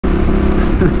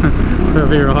That'll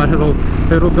be right,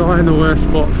 it'll die in the worst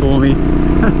spot for me.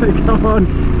 Come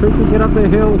on, quickly get up the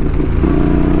hill.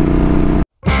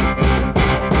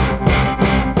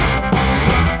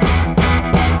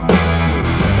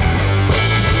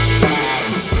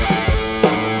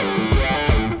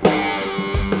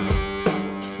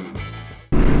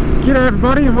 G'day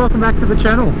everybody and welcome back to the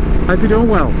channel. Hope you're doing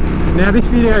well. Now this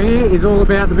video here is all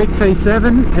about the big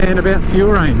T7 and about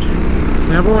fuel range.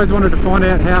 Now I've always wanted to find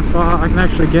out how far I can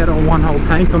actually get on one whole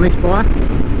tank on this bike.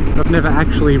 I've never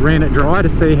actually ran it dry to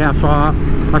see how far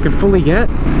I can fully get.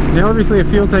 Now obviously a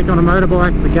fuel tank on a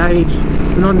motorbike, the gauge,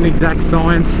 it's not an exact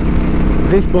science.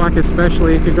 This bike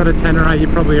especially, if you've got a Tenere,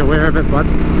 you're probably aware of it, but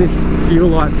this fuel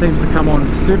light seems to come on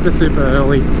super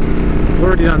early. I've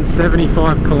already done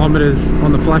 75 kilometers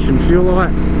on the flashing fuel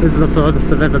light. This is the furthest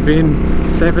I've ever been.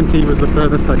 70 was the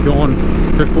furthest I'd gone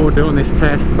before doing this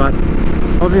test, but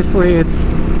obviously it's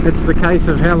the case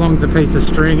of how long's a piece of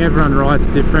string. Everyone rides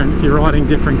different. If you're riding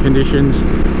different conditions,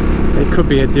 it could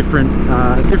be a different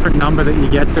number that you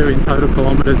get to in total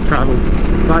kilometers traveled.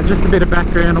 But just a bit of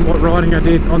background on what riding I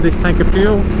did on this tank of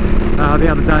fuel. The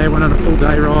other day I went on a full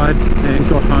day ride and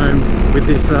got home with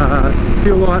this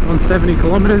fuel light on 70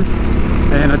 kilometers,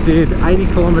 and I did 80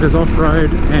 kilometers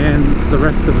off-road, and the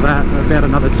rest of that, about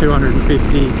another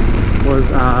 250,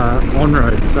 was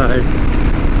on-road. So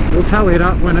we'll tally it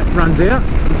up when it runs out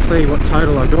and see what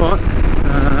total I got.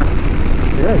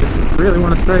 Yeah, just really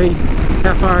want to see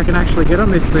how far I can actually get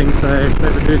on this thing. So if I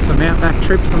ever do some outback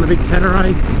trips on the big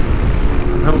Tenere,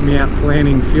 help me out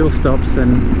planning fuel stops,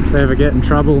 and if I ever get in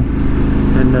trouble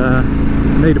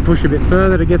and need to push a bit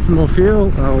further to get some more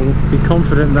fuel, I'll be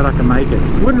confident that I can make it.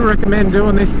 Wouldn't recommend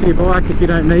doing this to your bike if you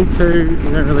don't need to.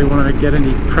 You don't really want to get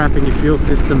any crap in your fuel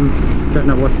system, don't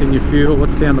know what's in your fuel,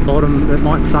 what's down the bottom that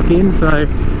might suck in, so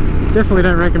definitely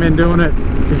don't recommend doing it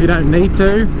if you don't need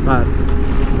to, but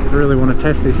I really want to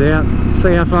test this out,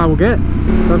 see how far we'll get.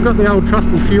 So I've got the old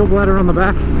trusty fuel bladder on the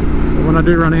back, so when I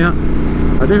do run out,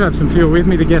 I do have some fuel with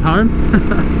me to get home.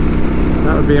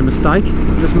 That would be a mistake.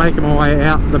 I'm just making my way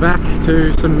out the back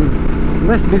to some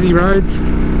less busy roads.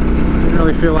 Don't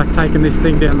really feel like taking this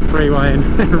thing down the freeway and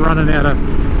running out of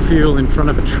fuel in front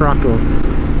of a truck, or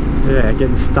yeah,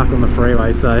 getting stuck on the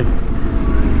freeway. So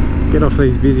get off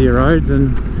these busier roads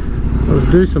and let's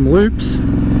do some loops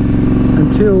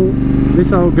until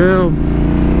this old girl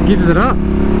gives it up.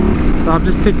 So I've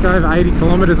just ticked over 80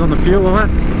 kilometers on the fuel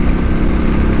light.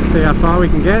 See how far we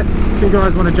can get. If you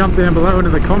guys want to jump down below into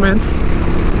the comments,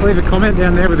 leave a comment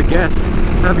down there with a guess.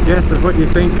 Have a guess of what you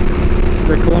think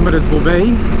the kilometers will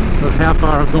be of how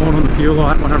far I've gone on the fuel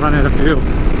light when I run out of fuel.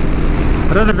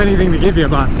 I don't have anything to give you,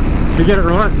 but if you get it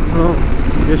right, well,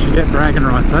 I guess you get bragging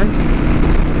rights, eh?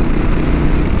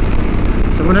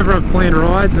 So whenever I've planned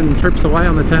rides and trips away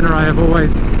on the Tenere, I've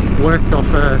always worked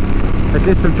off a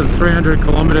distance of 300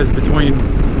 kilometers between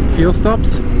fuel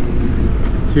stops.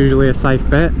 It's usually a safe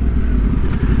bet.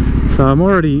 So I'm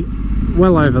already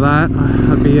well over that.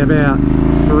 I'd be about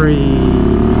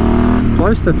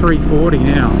close to 340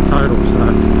 now total. So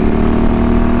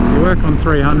if you work on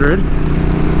 300,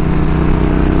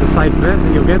 it's a safe bet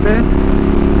that you'll get there.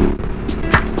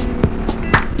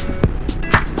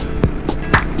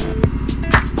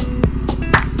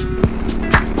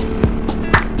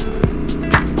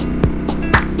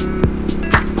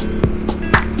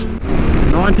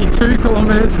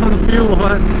 Kilometers on the fuel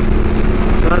light,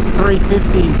 so that's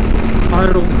 350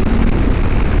 total.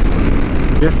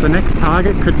 I guess the next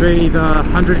target could be the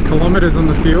 100 kilometers on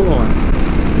the fuel light.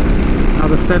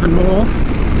 Another 7 more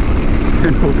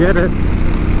and we'll get it.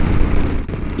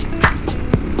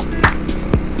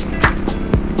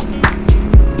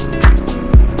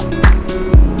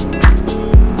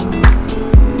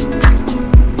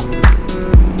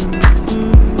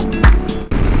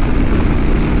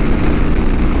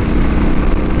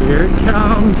 Here it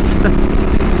comes.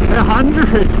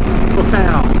 100!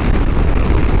 Wow!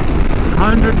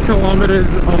 100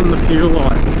 kilometers on the fuel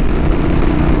light.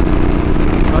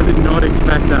 I did not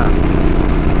expect that.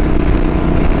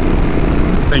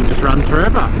 This thing just runs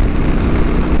forever.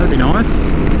 That'd be nice.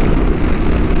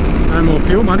 No more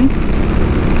fuel money.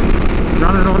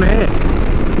 Running on air.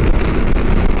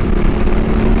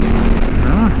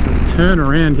 Right, so turn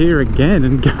around here again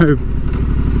and go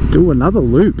do another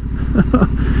loop.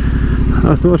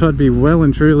 I thought I'd be well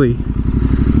and truly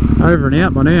over and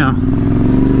out by now.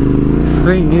 This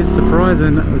thing is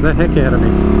surprising the heck out of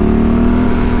me.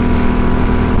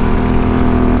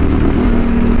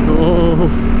 Oh,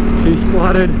 she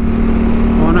spluttered.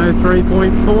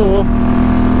 103.4.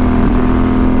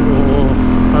 Oh,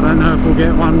 I don't know if we'll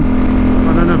get one.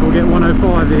 I don't know if we'll get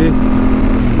 105 here.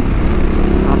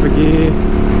 Up a gear.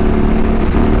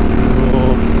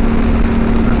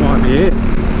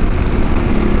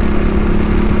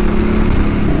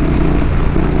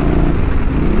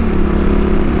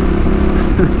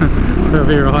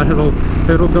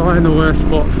 It'll die in the worst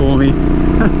spot for me.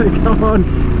 Come on,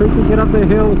 we can get up the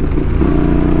hill.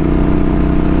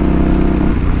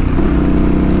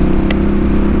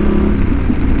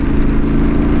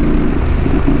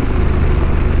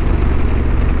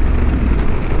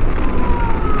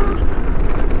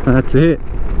 That's it.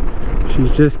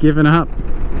 She's just given up.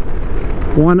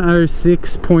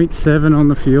 106.7 on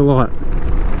the fuel light.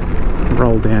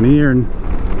 Roll down here and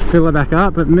fill it back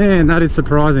up, but man, that is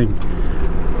surprising.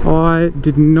 I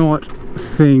did not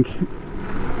think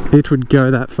it would go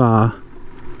that far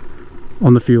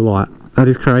on the fuel light. That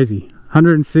is crazy.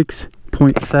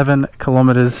 106.7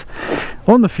 kilometers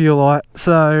on the fuel light.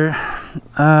 So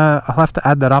I'll have to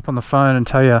add that up on the phone and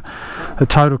tell you the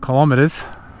total kilometers,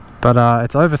 but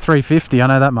it's over 350, I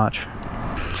know that much.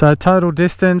 So total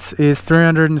distance is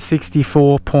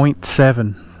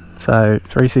 364.7. So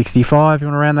 365, you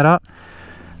want to round that up?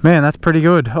 Man, that's pretty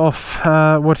good off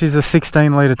what is a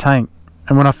 16 litre tank.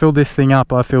 And when I filled this thing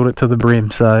up, I filled it to the brim.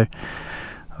 So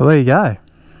well, there you go.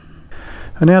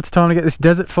 And now it's time to get this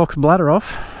Desert Fox bladder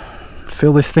off,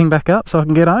 fill this thing back up so I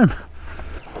can get home.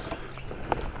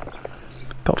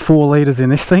 Got 4 litres in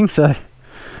this thing, so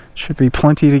should be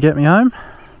plenty to get me home.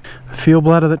 A fuel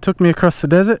bladder that took me across the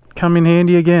desert, come in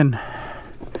handy again.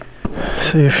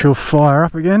 See if she'll fire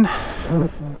up again.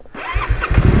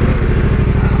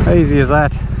 Easy as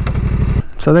that.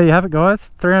 So there you have it, guys.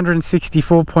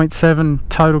 364.7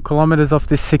 total kilometers off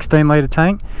this 16 litre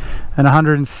tank and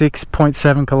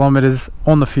 106.7 kilometers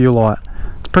on the fuel light.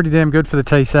 It's pretty damn good for the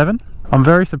T7. I'm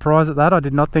very surprised at that. I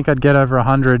did not think I'd get over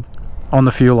 100 on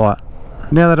the fuel light.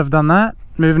 Now that I've done that,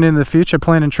 moving into the future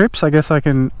planning trips, I guess I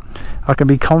can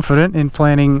be confident in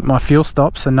planning my fuel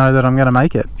stops and know that I'm going to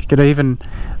make it. You could even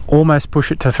almost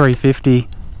push it to 350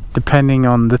 depending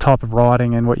on the type of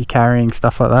riding and what you're carrying,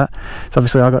 stuff like that. So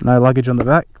obviously I got no luggage on the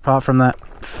back apart from that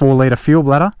 4 litre fuel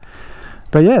bladder.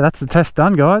 But yeah, that's the test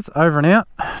done, guys. Over and out.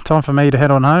 Time for me to head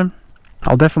on home.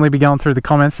 I'll definitely be going through the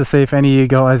comments to see if any of you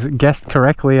guys guessed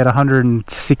correctly at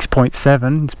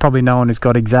 106.7. It's probably no one who's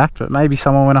got exact, but maybe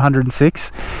someone went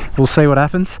 106. We'll see what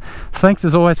happens. Thanks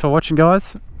as always for watching,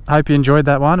 guys. I hope you enjoyed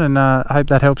that one, and I hope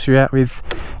that helps you out with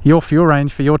your fuel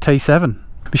range for your T7.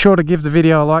 Be sure to give the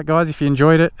video a like, guys, if you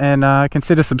enjoyed it, and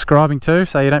consider subscribing too,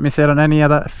 so you don't miss out on any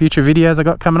other future videos I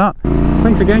got coming up.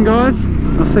 Thanks again, guys.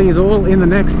 I'll see you all in the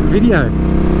next video.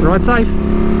 Ride safe.